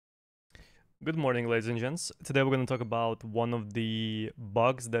Good morning, ladies and gents. Today we're going to talk about one of the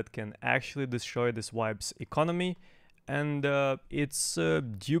bugs that can actually destroy this wipe's economy, and it's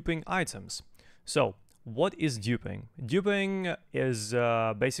duping items. So, what is duping? Duping is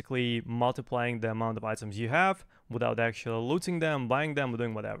basically multiplying the amount of items you have without actually looting them, buying them, or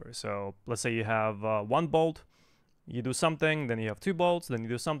doing whatever. So, let's say you have one bolt, you do something, then you have two bolts, then you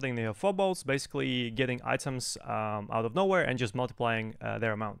do something, then you have four bolts, basically getting items out of nowhere and just multiplying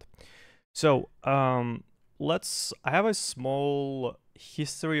their amount. So I have a small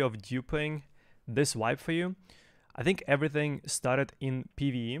history of duping this wipe for you. I think everything started in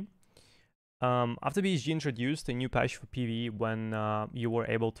PvE. After BSG introduced a new patch for PvE when you were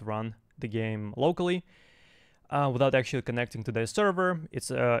able to run the game locally without actually connecting to their server.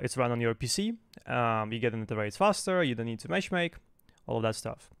 It's run on your PC. You get into raids faster. You don't need to matchmake, all of that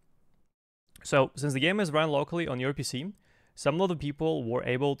stuff. So since the game is run locally on your PC, some of the people were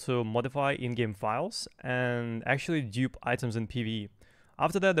able to modify in-game files and actually dupe items in PvE.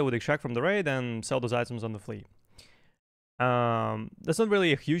 After that, they would extract from the raid and sell those items on the flea. That's not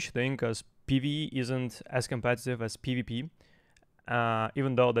really a huge thing because PvE isn't as competitive as PvP.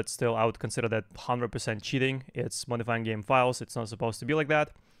 Even though that's still, I would consider that 100% cheating. It's modifying game files. It's not supposed to be like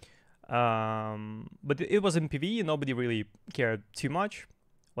that. But it was in PvE. Nobody really cared too much.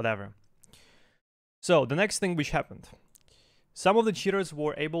 Whatever. So the next thing which happened. Some of the cheaters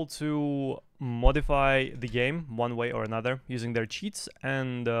were able to modify the game one way or another using their cheats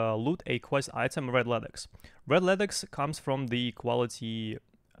and loot a quest item, Red Ledex. Red Ledex comes from the quality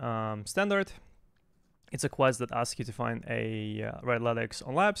standard. It's a quest that asks you to find a Red Ledex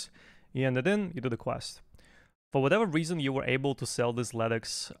on labs. You end it in, you do the quest. For whatever reason, you were able to sell this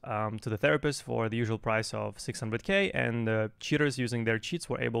Ledex to the therapist for the usual price of 600k, and cheaters using their cheats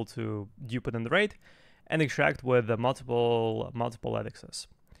were able to dupe it in the raid and extract with multiple Ledexes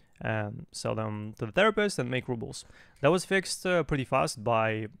and sell them to the therapist and make rubles. That was fixed pretty fast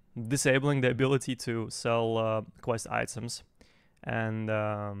by disabling the ability to sell quest items, and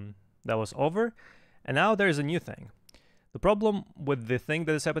that was over. And now there is a new thing. The problem with the thing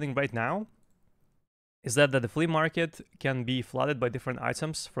that is happening right now is that the flea market can be flooded by different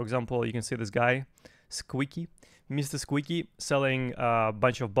items. For example, you can see this guy, Squeaky, Mr. Squeaky, selling a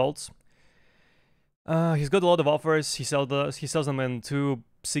bunch of bolts. He's got a lot of offers. He sells them in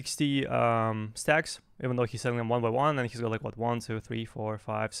 260 stacks, even though he's selling them one by one, and he's got like what 1, 2, 3, 4,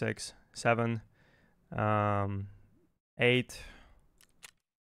 5, 6, 7, 8,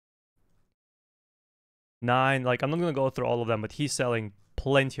 9. Like, I'm not gonna go through all of them, but he's selling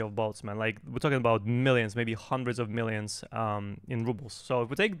plenty of bolts, man. Like, we're talking about millions, maybe hundreds of millions in rubles. So if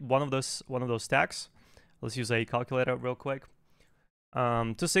we take one of those stacks, let's use a calculator real quick.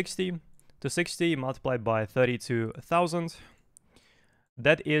 260 multiplied by 32,000.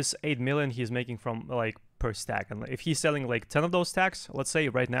 That is 8 million he's making from like per stack. And if he's selling like 10 of those stacks, let's say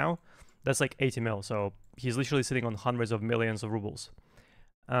right now, that's like 80 mil. So he's literally sitting on hundreds of millions of rubles.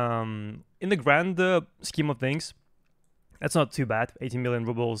 In the grand scheme of things, that's not too bad. 80 million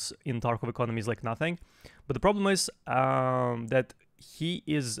rubles in TARKOV economy is like nothing. But the problem is that he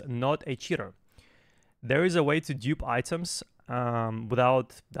is not a cheater. There is a way to dupe items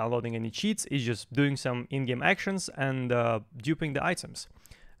without downloading any cheats. Is just doing some in-game actions and duping the items.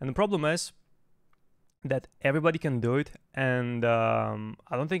 And the problem is that everybody can do it, and I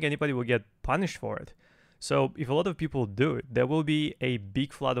don't think anybody will get punished for it. So if a lot of people do it, there will be a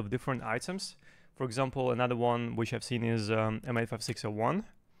big flood of different items. For example, another one which I've seen is M85601.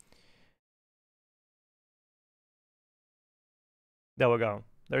 There we go.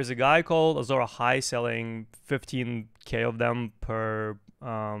 There's a guy called Azora High selling 15k of them per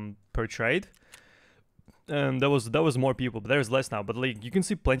trade, and that was more people, but there's less now. But like, you can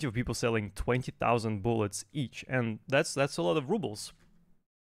see plenty of people selling 20,000 bullets each, and that's a lot of rubles.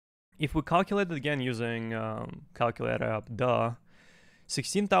 If we calculate it again using calculator,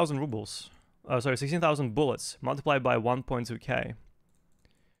 16,000 rubles. 16,000 bullets multiplied by 1.2k.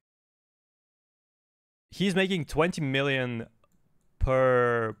 He's making 20 million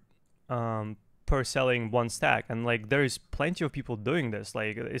per selling one stack, and like there is plenty of people doing this.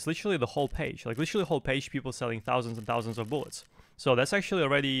 Like, it's literally the whole page, people selling thousands and thousands of bullets. So that's actually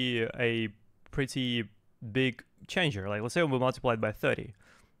already a pretty big changer. Like, let's say we multiply it by 30,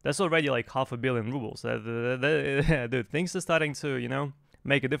 that's already like 500 million rubles. Dude, things are starting to, you know,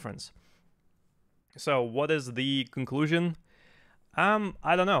 make a difference. So what is the conclusion?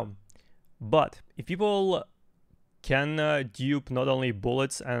 I don't know, but if people can dupe not only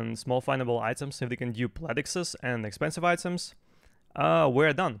bullets and small findable items, if they can dupe Ledexes and expensive items,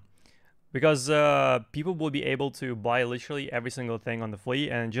 we're done. because people will be able to buy literally every single thing on the flea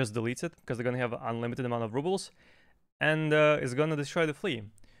and just delete it because they're gonna have an unlimited amount of rubles, and it's gonna destroy the flea.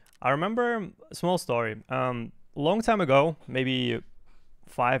 I remember a small story. Long time ago, maybe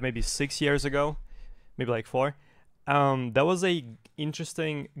 5, maybe 6 years ago, maybe like 4. There was a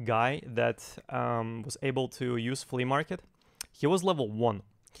interesting guy that was able to use flea market. He was level 1.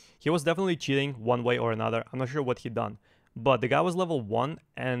 He was definitely cheating one way or another. I'm not sure what he'd done, but the guy was level 1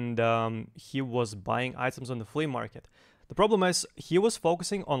 and he was buying items on the flea market. The problem is he was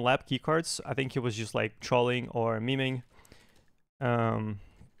focusing on lab keycards. I think he was just like trolling or memeing.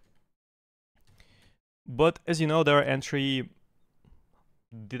 But as you know, there are entry...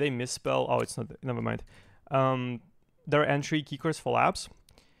 Did I misspell? Oh, it's not... Never mind. There are entry keycards for labs,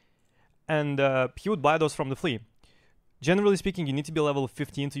 and he would buy those from the flea. Generally speaking, you need to be level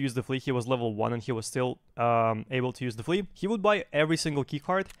 15 to use the flea. He was level 1 and he was still able to use the flea. He would buy every single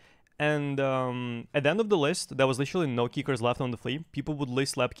keycard, and at the end of the list, there was literally no keycards left on the flea. People would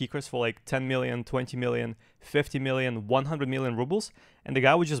list lab keycards for like 10 million, 20 million, 50 million, 100 million rubles, and the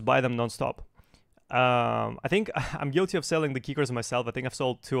guy would just buy them non-stop. I think I'm guilty of selling the keycards myself. I think I've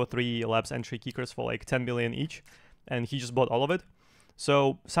sold 2 or 3 labs entry keycards for like 10 million each, and he just bought all of it.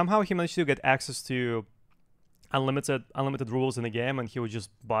 So somehow he managed to get access to unlimited rubles in the game, and he would just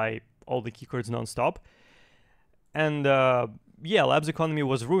buy all the keycards non-stop. And yeah, labs economy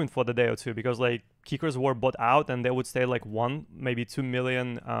was ruined for the day or two because like keycards were bought out and they would stay like 1, maybe 2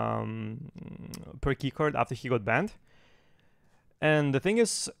 million per keycard after he got banned. And the thing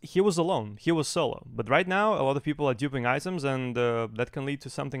is, he was alone, he was solo. But right now, a lot of people are duping items, and that can lead to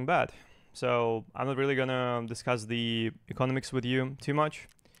something bad. So I'm not really gonna discuss the economics with you too much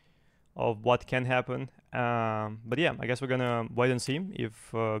of what can happen. But yeah, I guess we're gonna wait and see if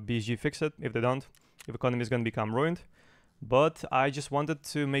BSG fix it. If they don't, if economy is gonna become ruined. But I just wanted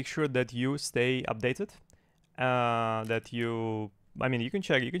to make sure that you stay updated, that you... I mean, you can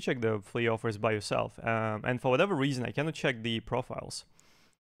check the flea offers by yourself. And for whatever reason, I cannot check the profiles.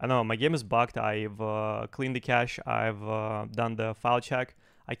 I know my game is bugged. I've cleaned the cache. I've done the file check.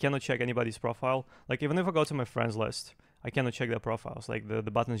 I cannot check anybody's profile. Like even if I go to my friends list, I cannot check their profiles. Like the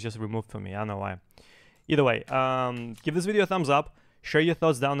button is just removed for me. I don't know why. Either way, give this video a thumbs up. Share your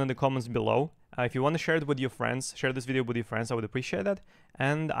thoughts down in the comments below. If you want to share it with your friends, share this video with your friends. I would appreciate that.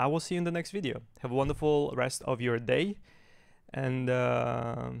 And I will see you in the next video. Have a wonderful rest of your day. And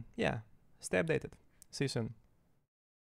yeah, stay updated. See you soon.